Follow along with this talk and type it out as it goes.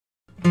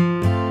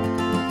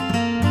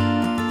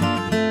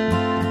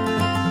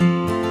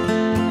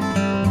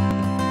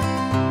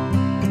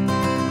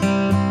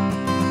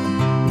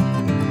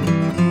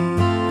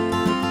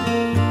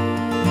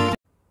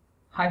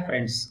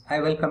friends, I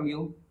welcome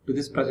you to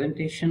this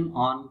presentation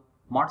on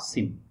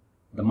Modsim,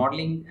 the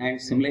modeling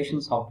and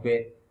simulation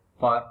software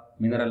for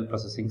mineral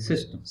processing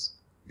systems.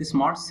 This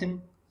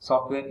Modsim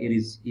software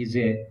is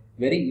a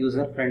very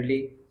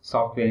user-friendly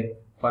software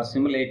for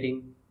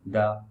simulating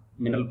the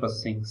mineral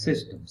processing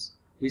systems.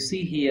 We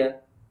see here,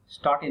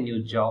 start a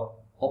new job,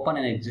 open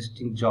an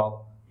existing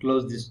job,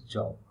 close this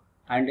job,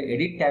 and the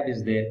edit tab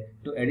is there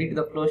to edit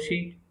the flow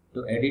sheet,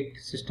 to edit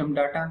system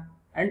data,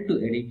 and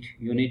to edit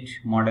unit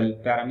model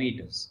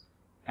parameters.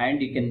 And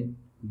you can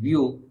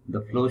view the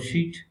flow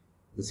sheet,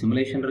 the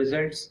simulation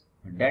results,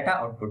 data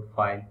output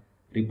file,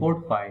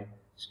 report file,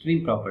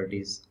 stream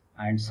properties,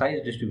 and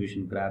size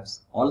distribution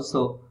graphs,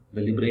 also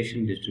the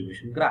liberation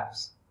distribution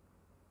graphs.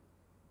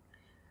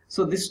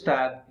 So this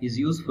tab is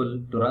useful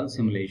to run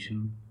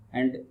simulation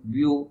and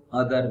view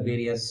other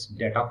various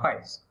data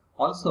files.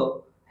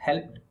 Also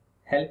help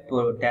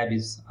tab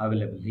is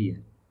available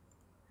here.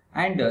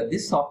 And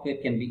this software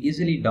can be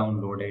easily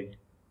downloaded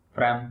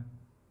from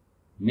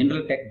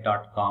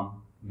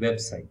mineraltech.com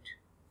website.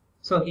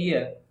 So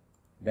here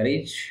there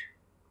is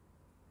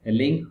a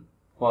link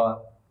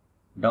for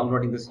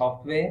downloading the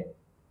software.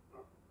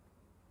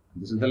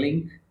 This is the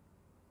link.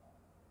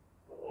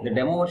 The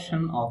demo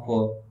version of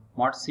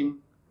Modsim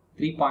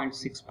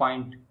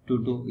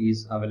 3.6.22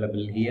 is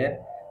available here.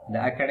 The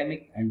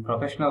academic and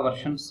professional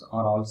versions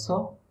are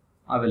also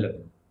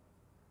available.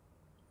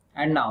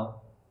 And now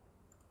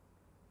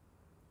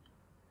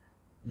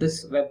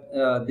this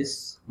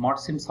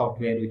Modsim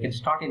software, we can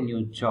start a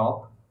new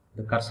job.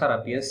 The cursor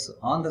appears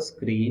on the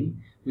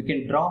screen. We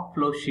can draw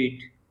flow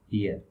sheet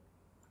here.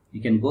 You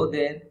can go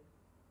there,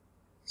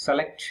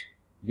 select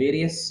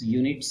various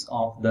units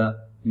of the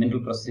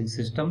mineral processing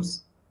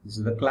systems. This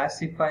is the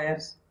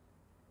classifiers.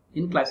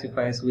 In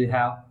classifiers we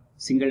have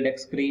single deck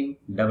screen,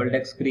 double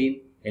deck screen,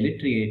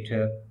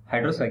 elytrator,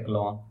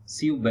 hydrocyclone,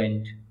 sieve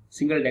bend,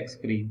 single deck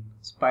screen,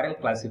 spiral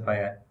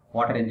classifier,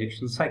 water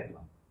injection cyclone.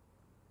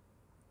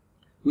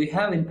 We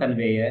have in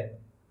conveyor,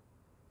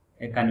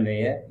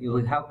 you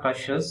will have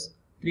crushers.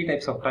 Three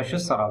types of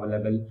crushers are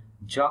available: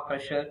 jaw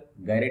crusher,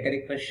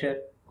 gyratory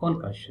crusher, cone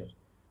crusher.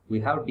 We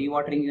have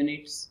dewatering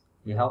units,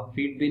 we have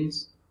feed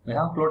bins, we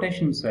have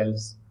flotation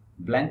cells,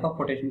 blank of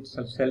flotation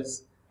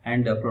cells,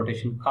 and a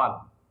flotation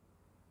column.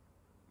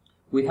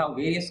 We have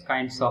various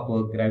kinds of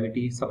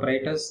gravity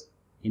separators,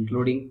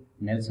 including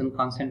Nelson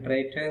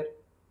concentrator,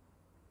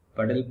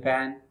 puddle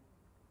pan,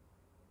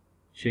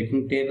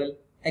 shaking table,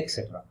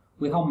 etc.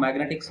 We have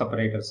magnetic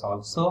separators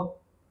also.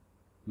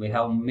 We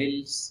have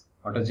mills,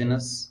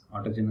 autogenous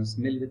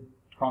mill with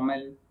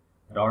trommel,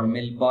 rod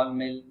mill, ball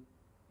mill,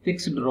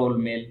 fixed roll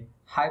mill,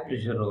 high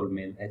pressure roll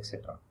mill,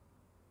 etc.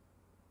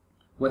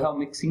 We have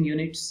mixing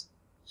units,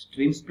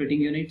 stream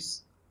splitting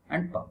units,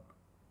 and pump.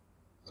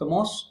 So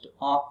most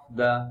of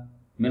the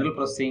mineral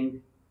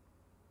processing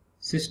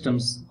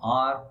systems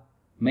are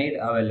made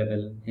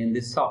available in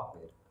this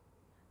software.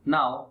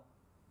 Now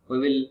we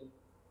will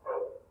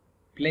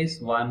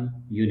place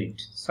one unit.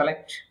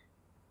 Select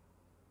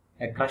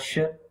a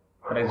crusher.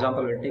 For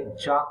example, we will take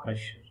jaw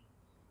crusher.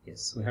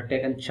 Yes, we have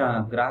taken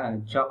jaw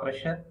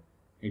crusher.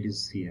 It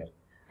is here.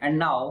 And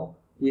now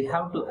we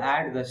have to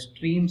add the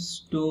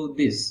streams to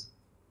this.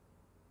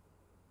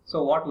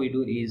 So what we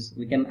do is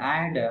we can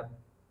add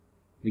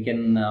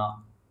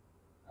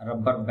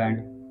rubber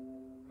band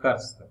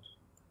cursor.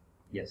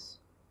 Yes.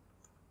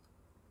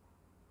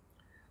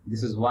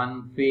 This is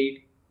one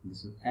feed.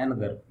 This is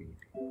another feed.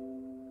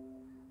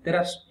 There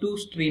are two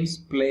streams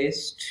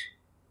placed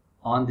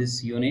on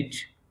this unit.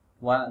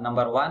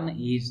 Number one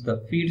is the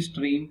feed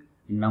stream,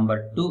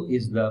 number two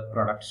is the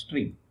product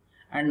stream.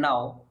 And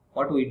now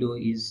what we do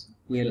is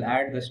we will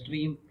add the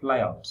stream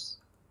flyouts.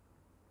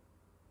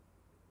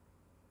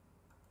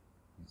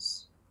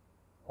 Yes.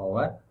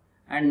 Over.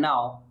 And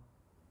now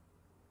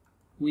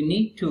we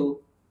need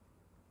to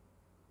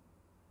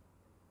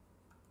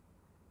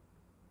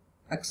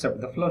accept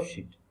the flow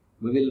sheet.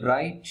 We will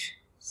write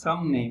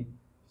some name.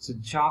 So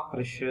jaw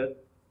crusher,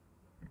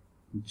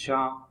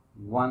 jaw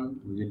 1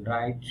 we will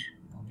write,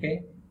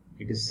 okay,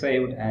 it is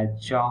saved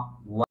as jaw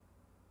 1.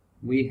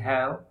 We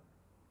have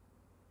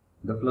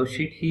the flow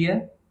sheet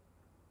here.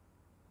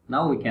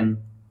 Now we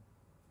can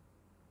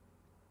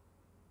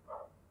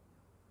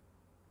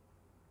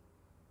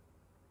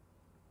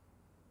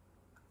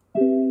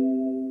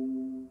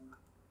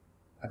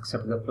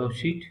accept the flow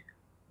sheet,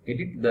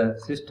 edit the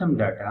system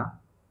data,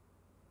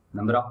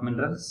 number of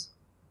minerals.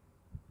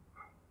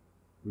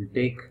 We'll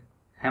take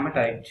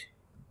hematite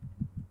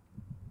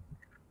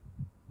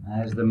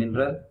as the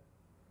mineral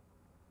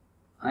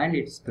and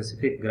its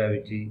specific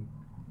gravity.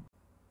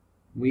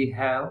 We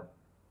have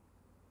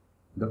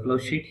the flow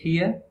sheet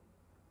here.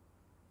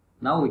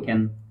 Now we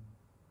can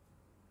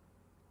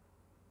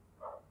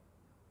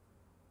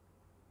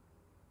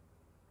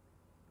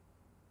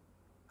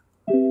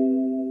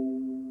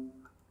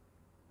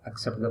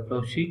accept the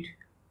flow sheet,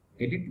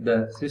 edit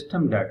the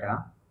system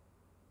data,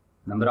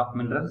 number of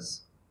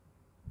minerals.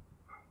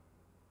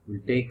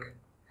 We'll take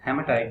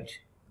hematite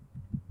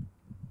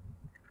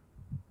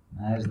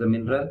as the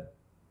mineral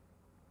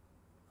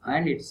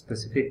and its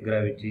specific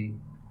gravity,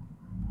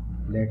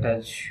 let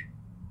us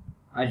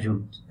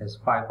assume as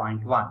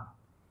 5.1.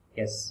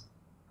 Yes,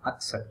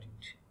 accept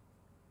it.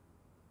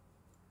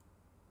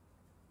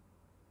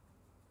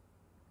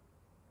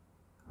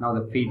 Now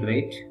the feed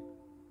rate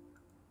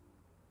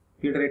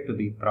to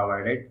be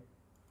provided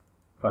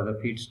for the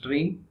feed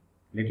stream,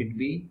 let it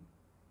be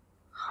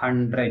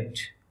 100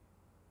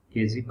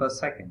 kg per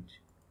second.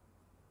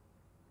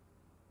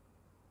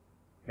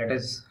 Let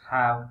us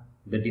have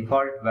the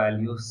default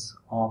values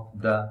of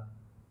the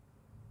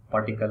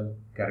particle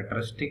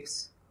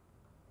characteristics.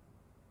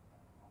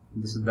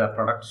 This is the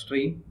product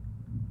stream.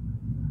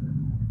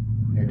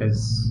 Let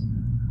us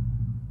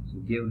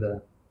give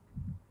the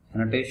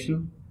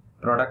annotation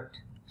product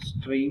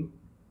stream.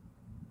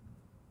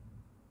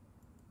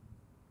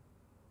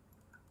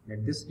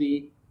 Let this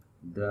be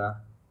the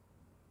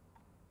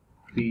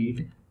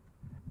feed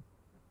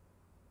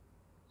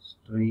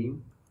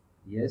stream.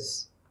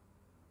 Yes,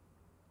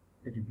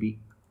 let it be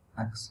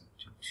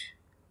accepted.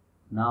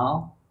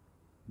 Now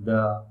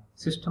the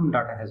system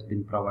data has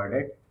been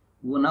provided.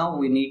 Now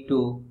we need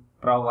to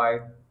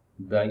provide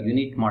the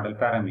unit model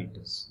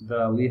parameters.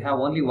 We have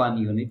only one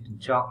unit,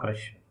 jaw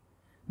crusher.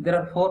 There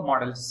are 4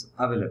 models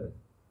available.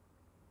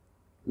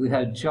 We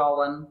have jaw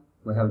 1,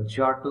 we have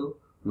jaw 2,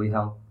 we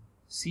have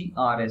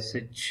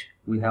CRSH,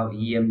 we have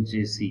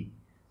EMJC.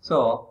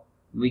 So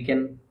we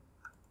can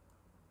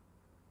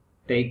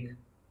take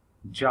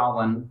jaw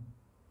 1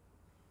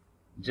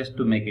 just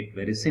to make it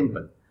very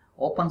simple.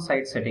 Open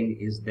site setting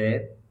is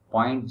there,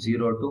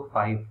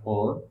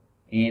 0.0254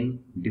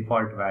 in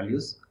default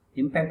values.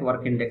 Impact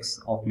work index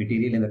of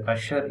material in the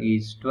crusher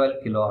is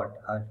 12 kilowatt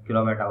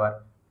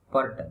hour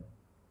per ton,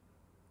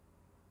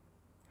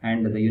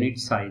 and the unit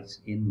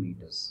size in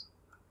meters.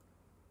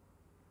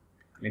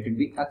 Let it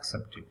be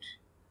accepted.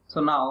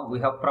 So now we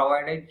have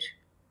provided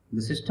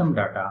the system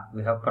data,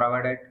 we have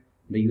provided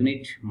the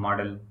unit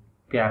model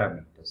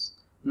parameters.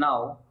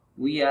 Now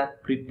we are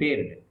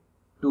prepared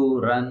to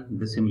run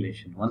the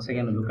simulation. Once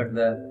again, look at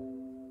the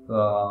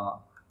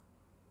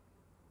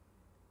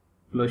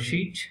flow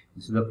sheet.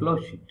 This is the flow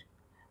sheet,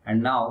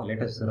 and now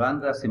let us run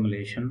the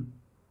simulation.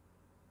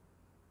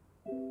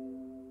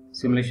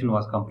 Simulation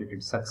was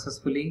completed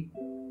successfully,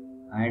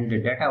 and the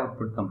data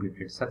output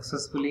completed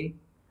successfully,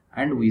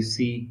 and we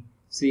see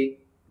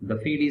the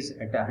feed is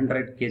at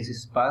 100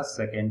 kg per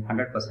second,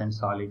 100%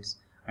 solids,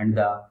 and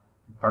the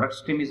product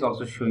stream is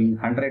also showing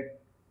 100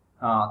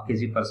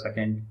 kg per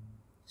second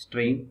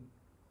stream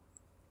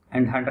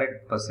and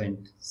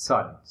 100%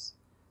 solids.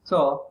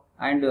 So,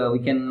 and we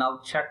can now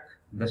check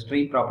the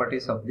stream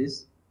properties of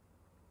this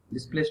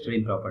display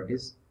stream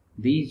properties.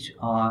 These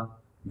are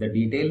the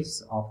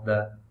details of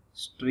the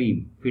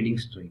stream, feeding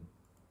stream,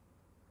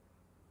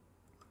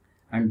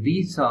 and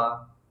these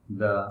are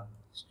the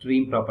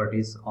stream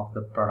properties of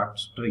the product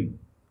stream.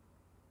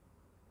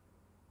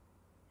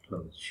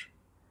 Close.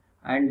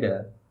 And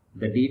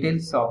the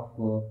details of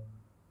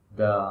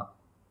the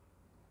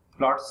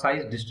plot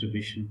size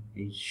distribution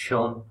is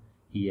shown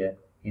here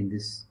in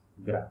this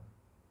graph.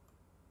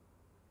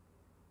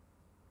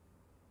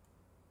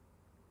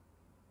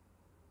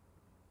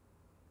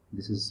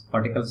 This is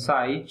particle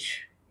size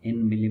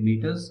in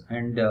millimeters,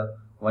 and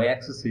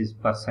y-axis is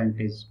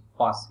percentage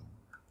passing.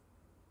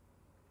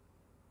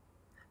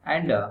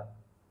 And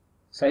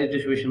size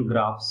distribution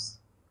graphs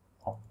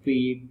of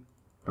feed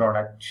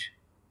product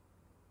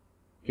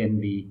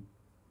can be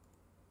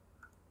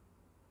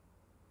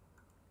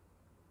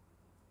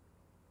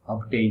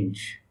obtained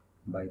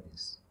by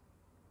this.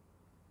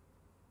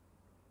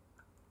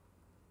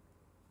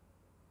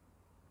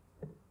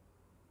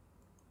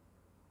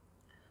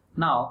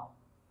 Now,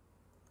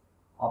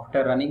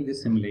 after running the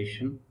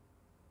simulation,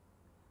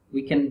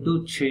 we can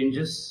do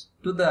changes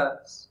to the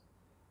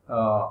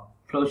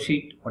flow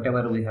sheet,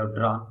 whatever we have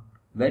drawn,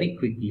 very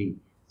quickly.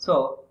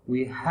 So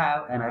we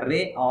have an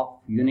array of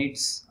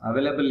units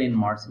available in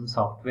Modsim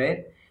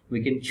software.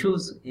 We can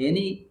choose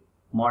any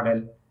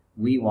model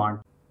we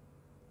want.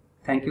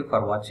 Thank you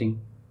for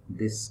watching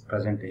this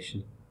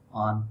presentation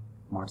on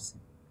Modsim.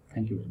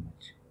 Thank you very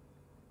much.